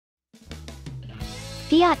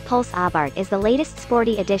Fiat Pulse Abarth is the latest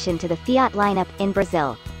sporty addition to the Fiat lineup in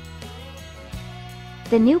Brazil.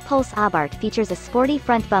 The new Pulse Abarth features a sporty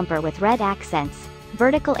front bumper with red accents,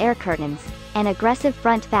 vertical air curtains, an aggressive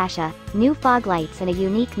front fascia, new fog lights and a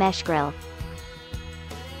unique mesh grille.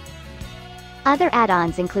 Other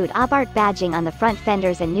add-ons include Abarth badging on the front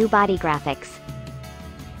fenders and new body graphics.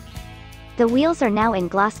 The wheels are now in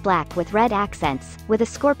gloss black with red accents, with a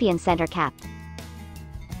scorpion center cap.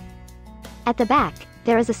 At the back,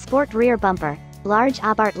 there is a sport rear bumper, large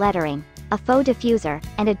Abarth lettering, a faux diffuser,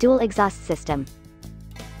 and a dual exhaust system.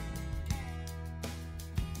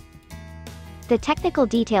 The technical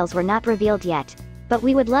details were not revealed yet, but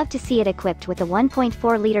we would love to see it equipped with the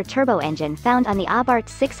 1.4-liter turbo engine found on the Abarth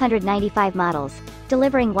 695 models,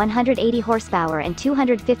 delivering 180 horsepower and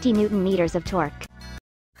 250 Nm of torque.